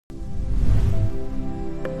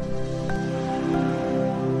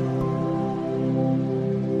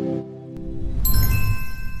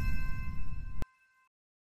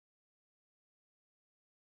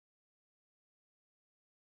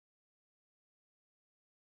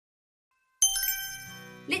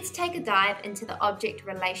Let's take a dive into the object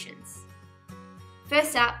relations.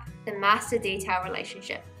 First up, the master detail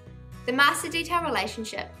relationship. The master detail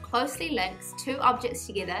relationship closely links two objects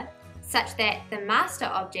together such that the master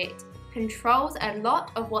object controls a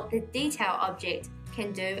lot of what the detail object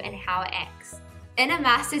can do and how it acts. In a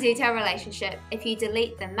master detail relationship, if you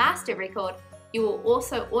delete the master record, you will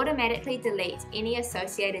also automatically delete any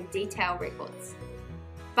associated detail records.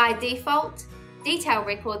 By default, detail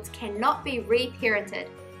records cannot be reparented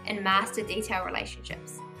in master detail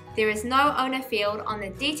relationships. There is no owner field on the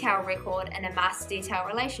detail record in a master detail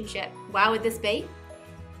relationship. Why would this be?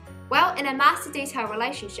 Well, in a master detail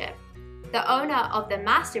relationship, the owner of the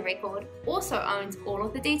master record also owns all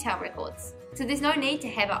of the detail records. So there's no need to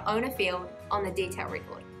have an owner field on the detail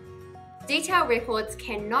record. Detail records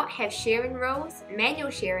cannot have sharing rules, manual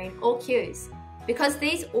sharing, or queues because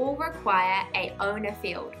these all require an owner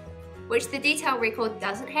field, which the detail record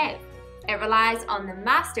doesn't have. It relies on the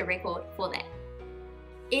master record for that.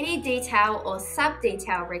 Any detail or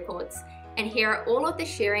sub-detail records inherit all of the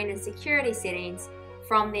sharing and security settings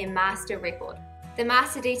from their master record. The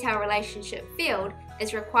master detail relationship field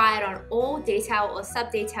is required on all detail or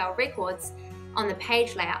sub-detail records on the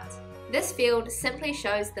page layout. This field simply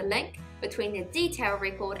shows the link between the detail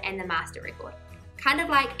record and the master record, kind of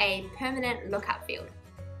like a permanent lookup field.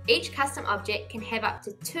 Each custom object can have up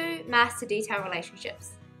to 2 master detail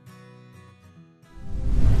relationships.